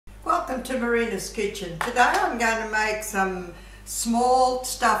Welcome to Marina's kitchen. Today I'm going to make some small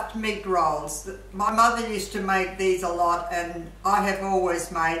stuffed meat rolls. My mother used to make these a lot and I have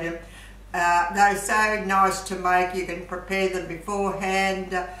always made them. They're so nice to make. You can prepare them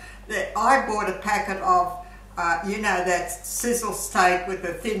beforehand. I bought a packet of, that sizzle steak with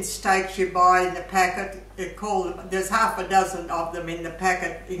the thin steaks you buy in the packet. There's half a dozen of them in the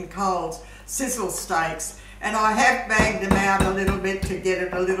packet in Coles, sizzle steaks. And I have banged them out a little bit to get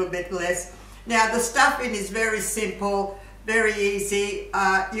it a little bit less. Now the stuffing is very simple, very easy.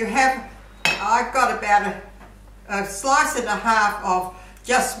 I've got about a slice and a half of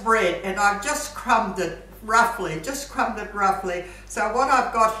just bread, and I've just crumbed it roughly, So what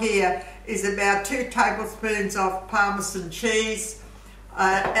I've got here is about 2 tablespoons of Parmesan cheese,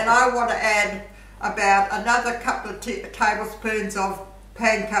 and I want to add about another couple of tablespoons of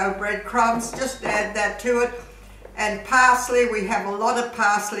panko breadcrumbs. Just add that to it. And parsley, we have a lot of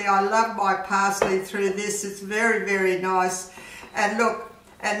parsley. I love my parsley through this. It's very, very nice. And look,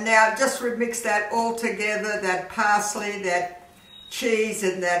 and now just remix that all together, that parsley, that cheese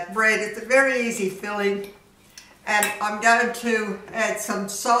and that bread. It's a very easy filling. And I'm going to add some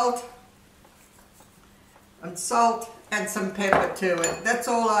salt and some pepper to it. That's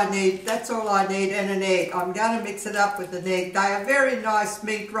all I need. That's all I need, and an egg. I'm going to mix it up with an egg. They are very nice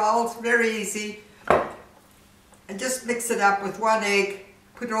meat rolls, very easy. And just mix it up with 1 egg.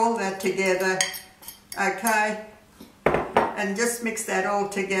 Put all that together, okay? And just mix that all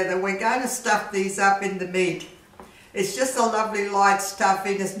together. We're going to stuff these up in the meat. It's just a lovely light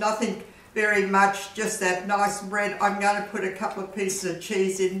stuffing. There's nothing very much, just that nice bread. I'm going to put a couple of pieces of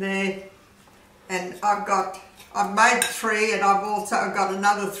cheese in there. And I've made 3, and I've also got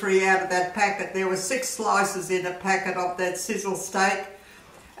another 3 out of that packet. There were 6 slices in a packet of that sizzle steak.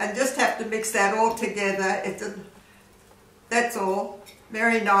 And just have to mix that all together. That's all.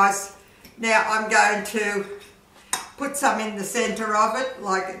 Very nice. Now I'm going to put some in the centre of it,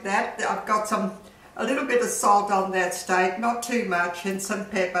 like that. I've got a little bit of salt on that steak, not too much, and some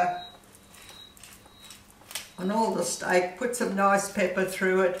pepper. On all the steak, put some nice pepper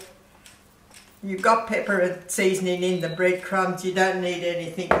through it. You've got pepper and seasoning in the breadcrumbs, you don't need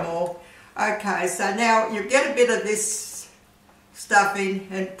anything more. Okay, so now you get a bit of this stuffing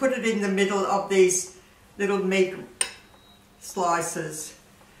and put it in the middle of these little meat slices.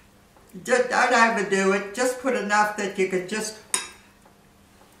 Just don't overdo it, just put enough that you can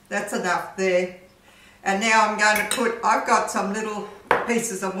that's enough there. And now I'm going to I've got some little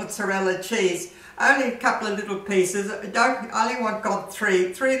pieces of mozzarella cheese. Only a couple of little pieces. I only got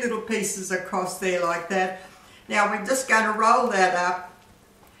three little pieces across there like that. Now we're just going to roll that up,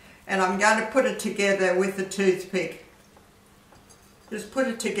 and I'm going to put it together with a toothpick. Just put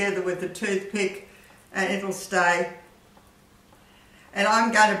it together with a toothpick and it'll stay. And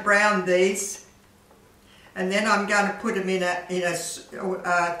I'm going to brown these, and then I'm going to put them in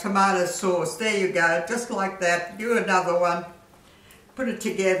a tomato sauce. There you go, just like that. Do another one. Put it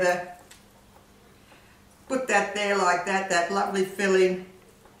together. Put that there like that, that lovely filling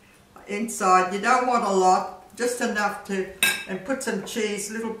inside. You don't want a lot, just enough and put some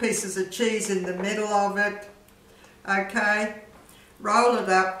cheese, little pieces of cheese in the middle of it. Okay, roll it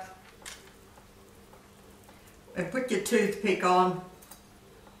up and put your toothpick on.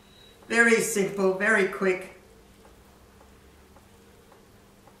 Very simple, very quick.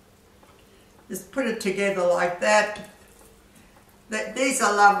 Just put it together like that. These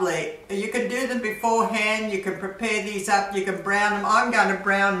are lovely. You can do them beforehand, you can prepare these up, you can brown them. I'm going to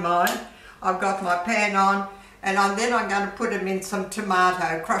brown mine. I've got my pan on, and then I'm going to put them in some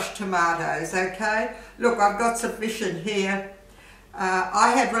crushed tomatoes, okay? Look, I've got sufficient here.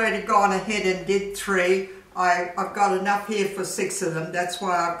 I had already gone ahead and did 3. I've got enough here for 6 of them. That's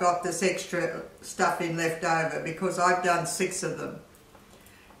why I've got this extra stuffing left over, because I've done 6 of them.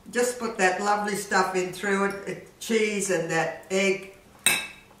 Just put that lovely stuff in through it, cheese and that egg,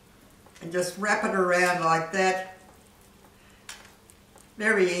 and just wrap it around like that.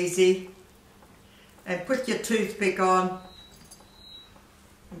 Very easy. And put your toothpick on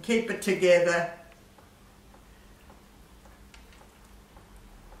and keep it together.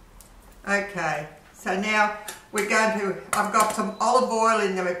 Okay, so now I've got some olive oil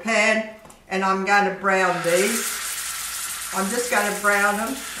in my pan, and I'm going to brown these. I'm just going to brown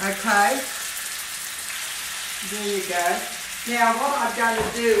them, okay? There you go. Now what I'm going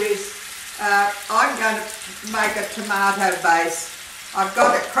to do is, I'm going to make a tomato base. I've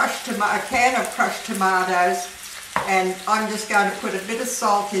got a can of crushed tomatoes, and I'm just going to put a bit of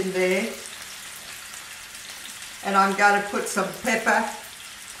salt in there, and I'm going to put some pepper,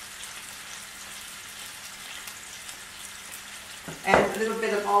 and a little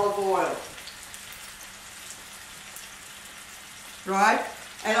bit of olive oil. Right?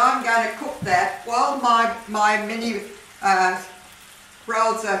 And I'm going to cook that while my mini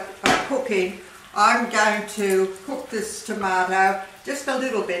rolls are cooking. I'm going to cook this tomato just a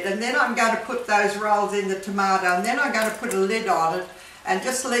little bit, and then I'm going to put those rolls in the tomato, and then I'm going to put a lid on it and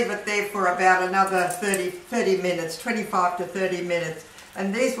just leave it there for about another 30 minutes, 25 to 30 minutes.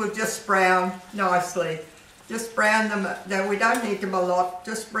 And these will just brown nicely. Just brown them. No, we don't need them a lot.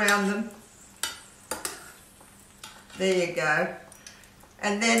 Just brown them. There you go.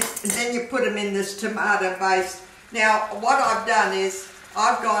 And then you put them in this tomato base. Now, what I've done is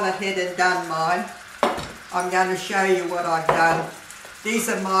I've gone ahead and done mine. I'm going to show you what I've done. These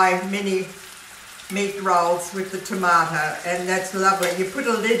are my mini meat rolls with the tomato, and that's lovely. You put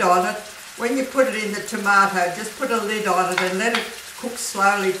a lid on it. When you put it in the tomato, just put a lid on it and let it cook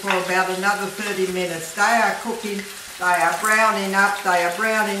slowly for about another 30 minutes. They are cooking, they are browning up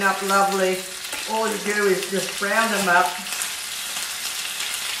lovely. All you do is just brown them up.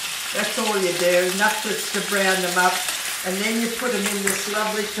 That's all you do, enough just to brown them up. And then you put them in this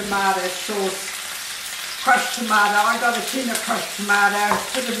lovely tomato sauce. Crushed tomato, I got a tin of crushed tomato,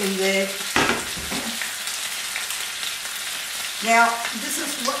 put them in there. Now, this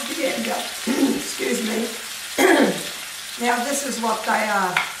is what the end up, excuse me. Now, this is what they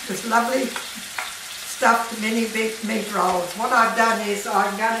are, this lovely stuffed mini meat rolls. What I've done is,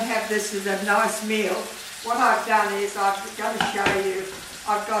 I'm going to have this as a nice meal. What I've done is, I'm going to show you,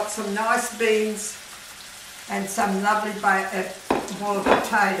 I've got some nice beans and some lovely boiled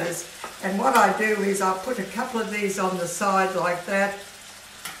potatoes. And what I do is I put a couple of these on the side like that.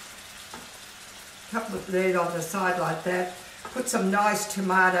 A couple of these on the side like that. Put some nice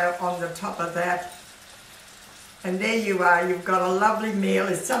tomato on the top of that. And there you are, you've got a lovely meal.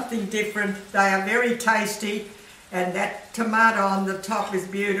 It's something different. They are very tasty. And that tomato on the top is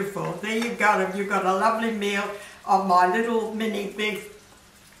beautiful. There you go, you've got a lovely meal of my little mini beef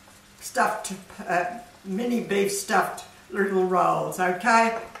stuffed little rolls,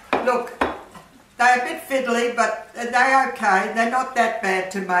 okay? Look, they're a bit fiddly, but they're okay. They're not that bad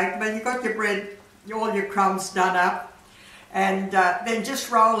to make, but you've got your bread, all your crumbs done up. And then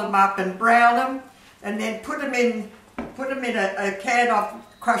just roll them up and brown them, and then put them in a can of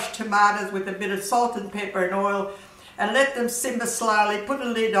crushed tomatoes with a bit of salt and pepper and oil, and let them simmer slowly. Put a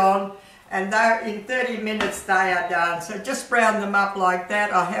lid on, and in 30 minutes they are done. So just brown them up like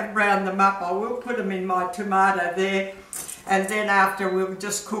that. I have browned them up. I will put them in my tomato there, and then after we'll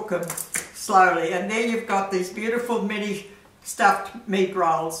just cook them slowly. And there you've got these beautiful mini stuffed meat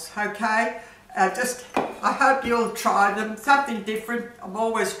rolls, okay? I hope you'll try them, something different. I'm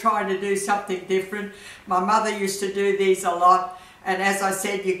always trying to do something different. My mother used to do these a lot, and as I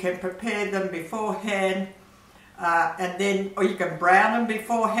said, you can prepare them beforehand, or you can brown them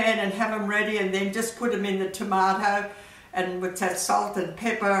beforehand and have them ready, and then just put them in the tomato and with that salt and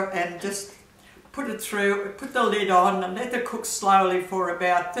pepper, and just put it through, put the lid on and let it cook slowly for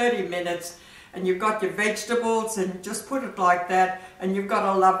about 30 minutes. And you've got your vegetables, and just put it like that, and you've got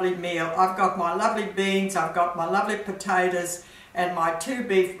a lovely meal. I've got my lovely beans, I've got my lovely potatoes, and my two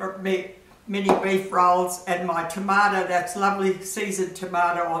mini beef rolls, and my tomato, that's lovely seasoned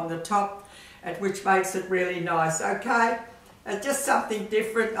tomato on the top, and which makes it really nice, okay? Just something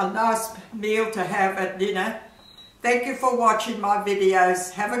different, a nice meal to have at dinner. Thank you for watching my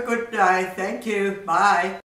videos. Have a good day. Thank you. Bye.